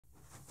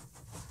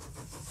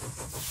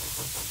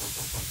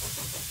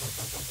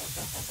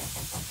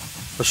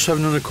a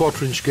 7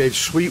 1/4 inch gauge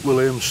Sweet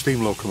William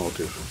steam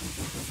locomotive.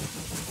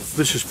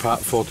 This is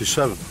part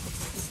 47.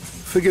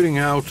 Figuring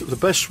out the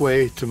best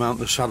way to mount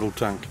the saddle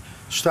tank,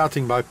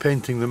 starting by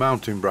painting the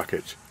mounting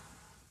bracket.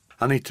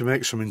 I need to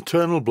make some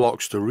internal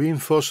blocks to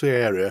reinforce the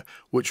area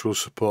which will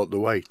support the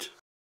weight.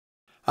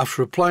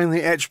 After applying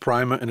the etch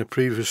primer in a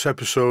previous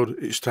episode,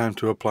 it's time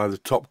to apply the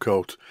top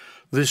coat.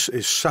 This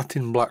is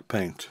satin black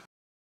paint.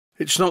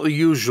 It's not the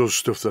usual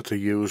stuff that I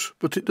use,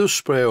 but it does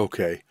spray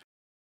okay.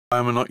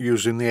 I'm not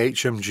using the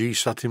HMG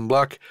satin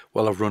black,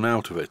 well, I've run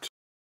out of it.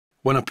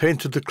 When I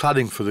painted the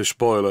cladding for this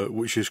boiler,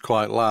 which is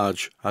quite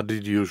large, I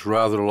did use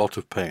rather a lot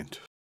of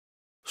paint.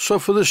 So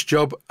for this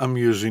job I'm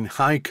using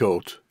high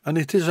coat, and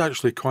it is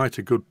actually quite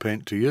a good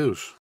paint to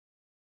use.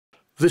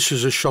 This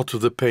is a shot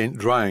of the paint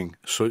drying,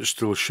 so it's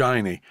still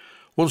shiny.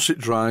 Once it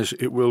dries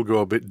it will go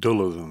a bit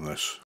duller than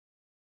this.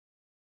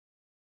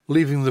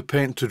 Leaving the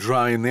paint to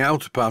dry in the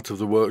outer part of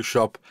the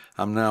workshop,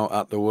 I'm now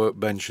at the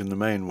workbench in the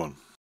main one.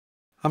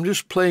 I'm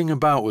just playing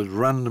about with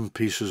random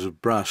pieces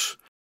of brass.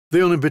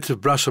 The only bit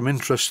of brass I'm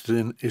interested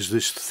in is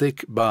this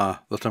thick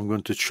bar that I'm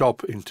going to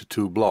chop into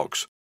 2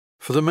 blocks.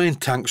 For the main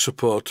tank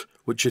support,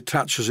 which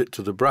attaches it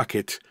to the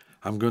bracket,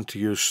 I'm going to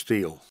use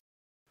steel.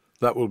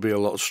 That will be a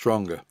lot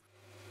stronger.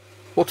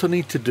 What I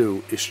need to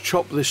do is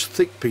chop this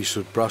thick piece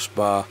of brass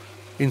bar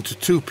into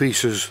 2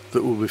 pieces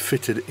that will be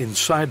fitted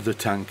inside the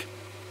tank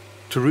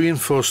to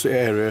reinforce the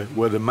area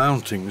where the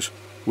mountings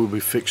will be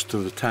fixed to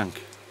the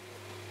tank.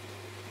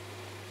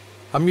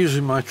 I'm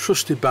using my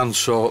trusty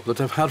bandsaw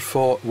that I've had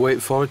for,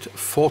 wait for it,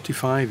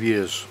 45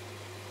 years.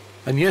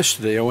 And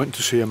yesterday I went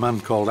to see a man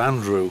called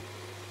Andrew,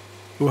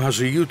 who has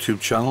a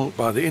YouTube channel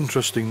by the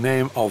interesting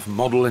name of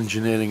Model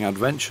Engineering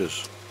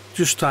Adventures.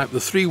 Just type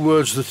the 3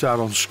 words that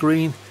are on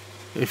screen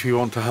if you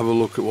want to have a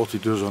look at what he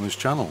does on his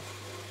channel.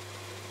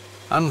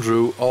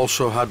 Andrew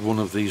also had one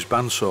of these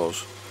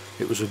bandsaws.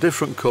 It was a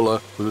different colour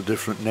with a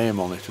different name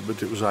on it,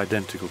 but it was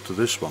identical to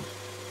this one.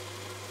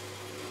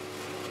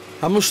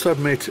 I must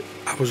admit,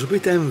 I was a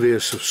bit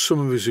envious of some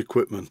of his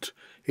equipment.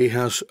 He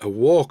has a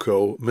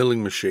Warco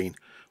milling machine,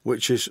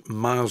 which is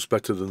miles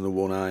better than the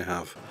one I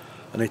have,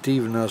 and it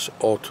even has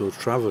auto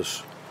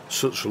traverse.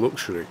 Such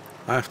luxury.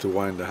 I have to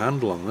wind a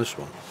handle on this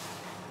one.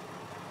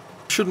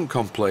 I shouldn't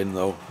complain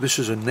though. This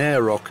is a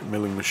Nairok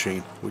milling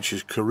machine, which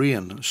is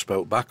Korean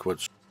spelt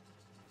backwards.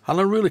 And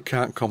I really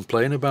can't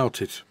complain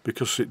about it,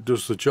 because it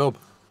does the job.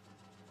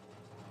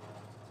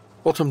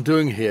 What I'm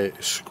doing here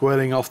is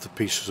squaring off the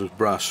pieces of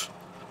brass.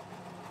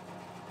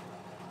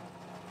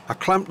 I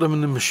clamped them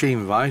in the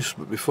machine vise,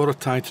 but before I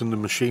tightened the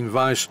machine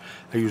vise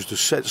I used a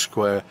set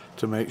square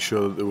to make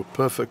sure that they were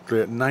perfectly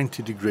at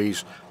 90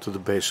 degrees to the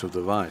base of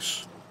the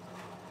vise.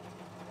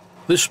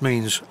 This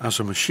means as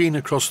I machine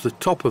across the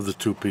top of the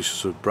 2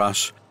 pieces of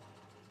brass,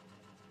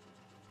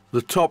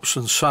 the tops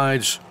and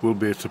sides will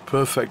be at a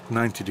perfect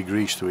 90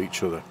 degrees to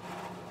each other.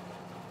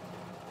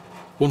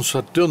 Once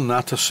I'd done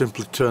that, I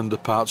simply turned the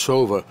parts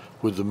over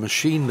with the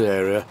machined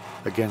area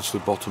against the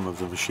bottom of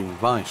the machine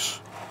vise.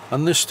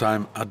 And this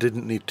time I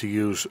didn't need to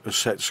use a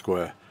set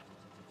square.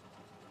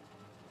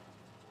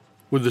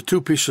 With the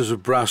 2 pieces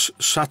of brass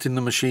sat in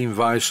the machine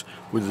vise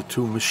with the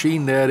 2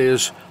 machined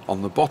areas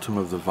on the bottom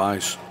of the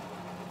vise,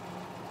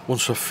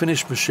 once I've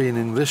finished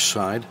machining this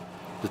side,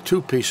 the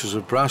 2 pieces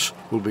of brass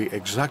will be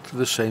exactly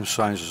the same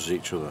size as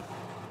each other.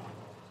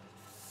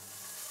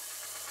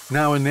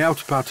 Now in the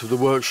outer part of the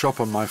workshop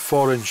on my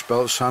 4-inch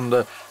belt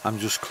sander, I'm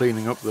just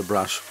cleaning up the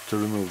brass to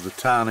remove the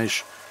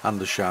tarnish and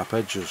the sharp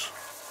edges.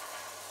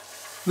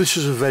 This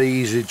is a very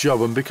easy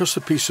job, and because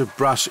the piece of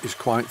brass is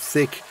quite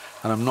thick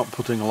and I'm not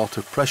putting a lot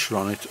of pressure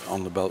on it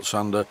on the belt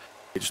sander,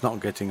 it's not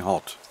getting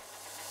hot.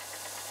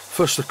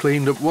 First I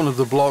cleaned up one of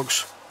the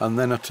blocks and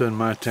then I turned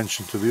my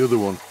attention to the other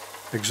one.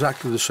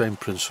 Exactly the same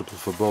principle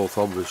for both,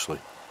 obviously.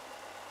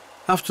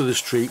 After this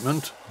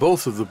treatment,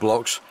 both of the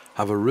blocks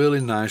have a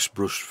really nice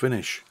brushed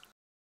finish.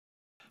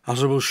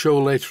 As I will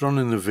show later on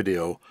in the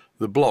video,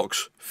 the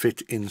blocks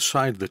fit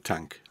inside the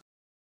tank.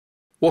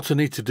 What I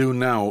need to do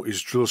now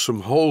is drill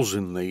some holes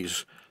in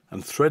these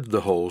and thread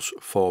the holes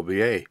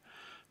 4BA,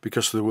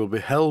 because they will be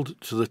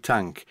held to the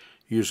tank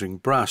using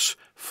brass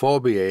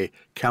 4BA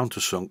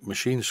countersunk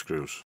machine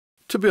screws.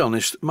 To be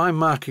honest, my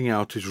marking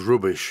out is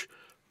rubbish,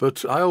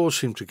 but I always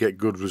seem to get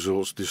good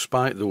results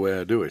despite the way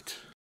I do it.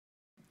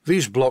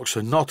 These blocks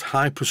are not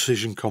high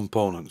precision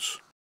components.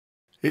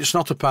 It's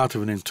not a part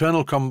of an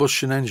internal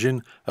combustion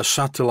engine, a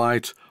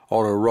satellite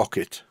or a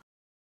rocket.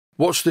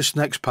 Watch this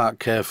next part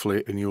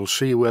carefully and you'll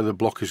see where the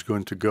block is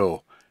going to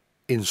go,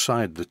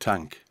 inside the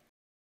tank.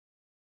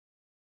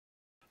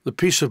 The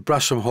piece of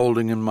brass I'm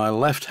holding in my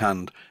left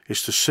hand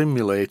is to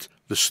simulate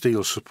the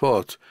steel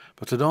support,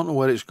 but I don't know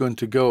where it's going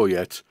to go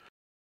yet.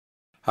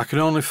 I can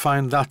only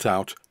find that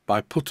out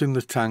by putting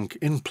the tank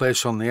in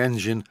place on the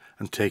engine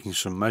and taking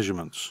some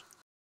measurements.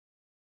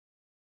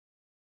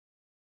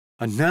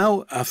 And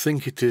now I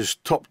think it is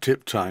top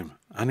tip time.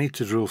 I need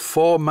to drill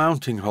 4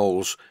 mounting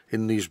holes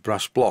in these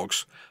brass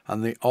blocks,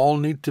 and they all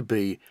need to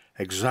be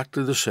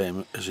exactly the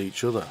same as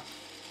each other.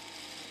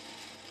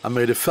 I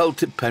made a felt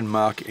tip pen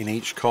mark in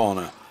each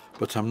corner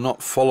but I'm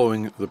not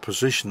following the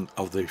position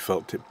of the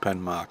felt tip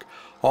pen mark.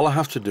 All I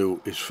have to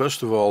do is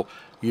first of all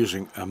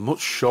using a much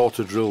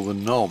shorter drill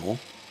than normal,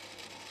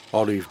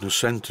 or even a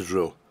centre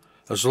drill.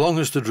 As long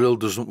as the drill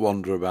doesn't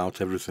wander about,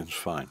 everything's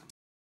fine.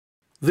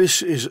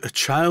 This is a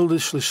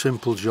childishly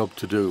simple job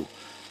to do.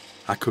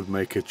 I could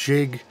make a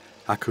jig,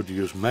 I could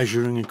use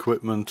measuring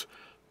equipment,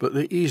 but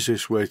the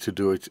easiest way to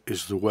do it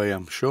is the way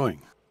I'm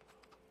showing.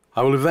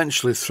 I will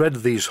eventually thread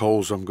these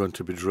holes I'm going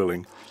to be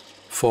drilling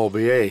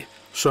 4BA,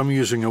 so I'm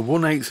using a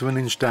 1/8 of an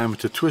inch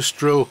diameter twist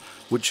drill,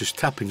 which is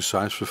tapping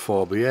size for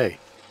 4BA.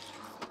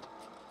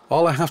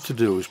 All I have to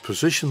do is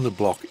position the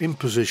block in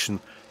position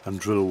and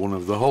drill one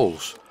of the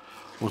holes.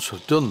 Once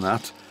I've done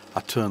that, I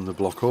turn the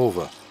block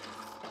over.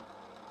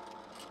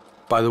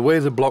 By the way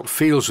the block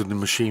feels in the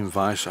machine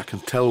vise, I can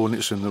tell when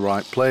it's in the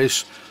right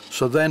place,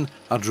 so then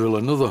I drill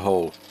another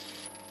hole.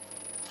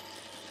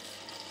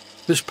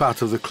 This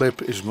part of the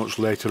clip is much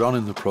later on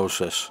in the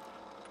process.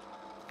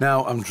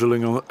 Now I'm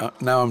drilling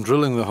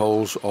the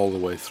holes all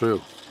the way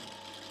through.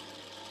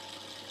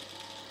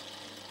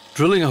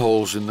 Drilling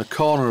holes in the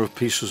corner of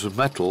pieces of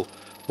metal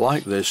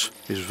like this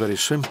is very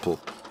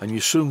simple, and you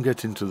soon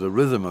get into the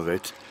rhythm of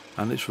it,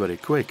 and it's very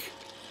quick.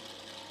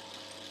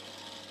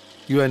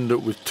 You end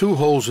up with 2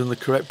 holes in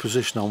the correct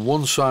position on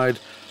one side,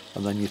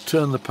 and then you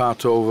turn the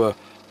part over,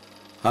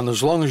 and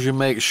as long as you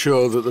make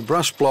sure that the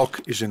brass block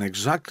is in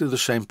exactly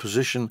the same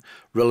position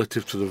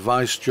relative to the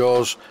vise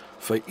jaws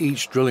for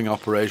each drilling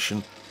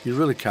operation, you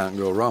really can't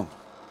go wrong.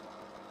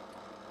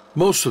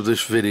 Most of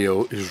this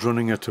video is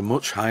running at a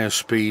much higher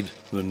speed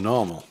than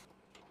normal,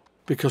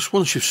 because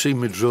once you've seen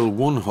me drill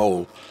one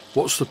hole,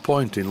 what's the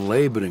point in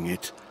labouring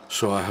it,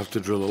 so I have to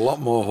drill a lot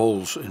more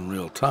holes in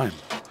real time.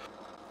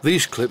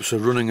 These clips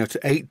are running at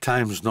 8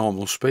 times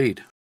normal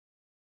speed.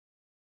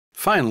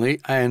 Finally,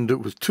 I end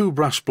up with 2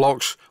 brass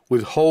blocks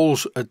with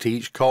holes at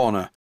each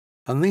corner,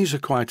 and these are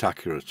quite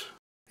accurate.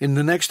 In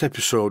the next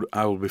episode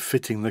I will be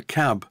fitting the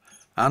cab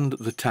and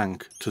the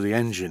tank to the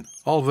engine,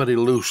 all very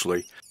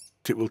loosely.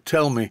 It will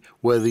tell me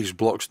where these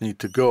blocks need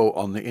to go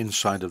on the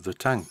inside of the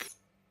tank.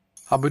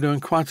 I'll be doing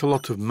quite a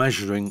lot of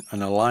measuring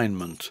and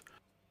alignment,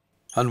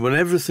 and when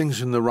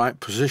everything's in the right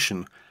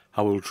position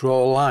I will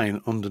draw a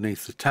line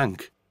underneath the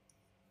tank.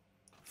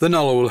 Then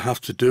all I will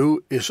have to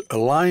do is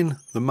align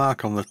the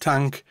mark on the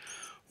tank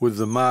with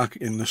the mark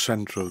in the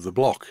centre of the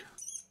block.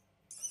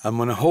 And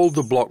when I hold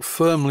the block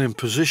firmly in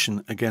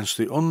position against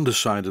the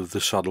underside of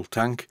the saddle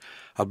tank,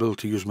 I'll be able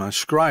to use my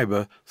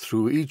scriber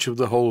through each of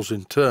the holes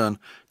in turn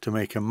to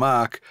make a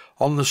mark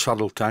on the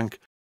saddle tank,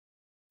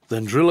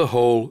 then drill a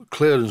hole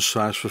clearance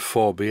size for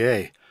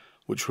 4BA,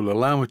 which will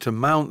allow me to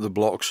mount the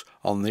blocks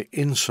on the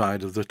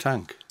inside of the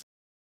tank.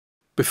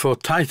 Before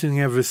tightening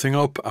everything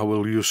up, I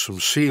will use some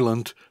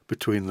sealant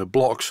between the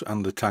blocks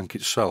and the tank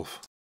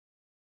itself.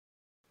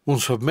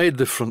 Once I've made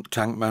the front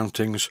tank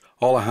mountings,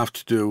 all I have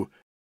to do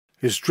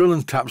is drill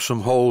and tap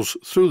some holes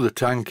through the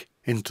tank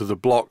into the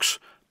blocks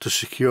to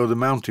secure the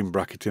mounting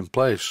bracket in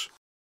place.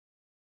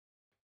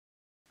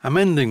 I'm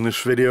ending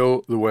this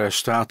video the way I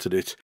started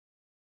it.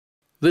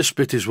 This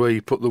bit is where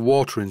you put the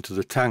water into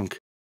the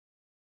tank,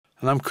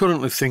 and I'm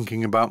currently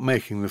thinking about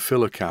making the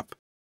filler cap.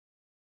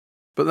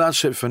 But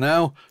that's it for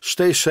now.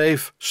 Stay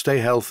safe, stay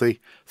healthy.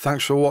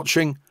 Thanks for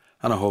watching,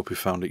 and I hope you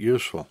found it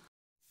useful.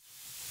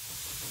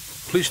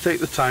 Please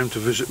take the time to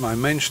visit my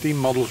Mainsteam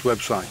Models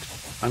website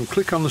and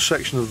click on the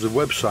section of the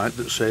website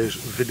that says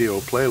Video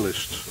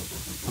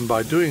Playlists. And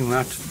by doing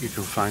that, you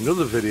can find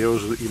other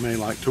videos that you may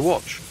like to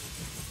watch.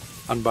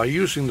 And by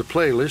using the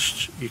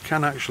playlists, you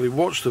can actually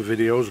watch the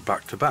videos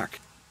back to back.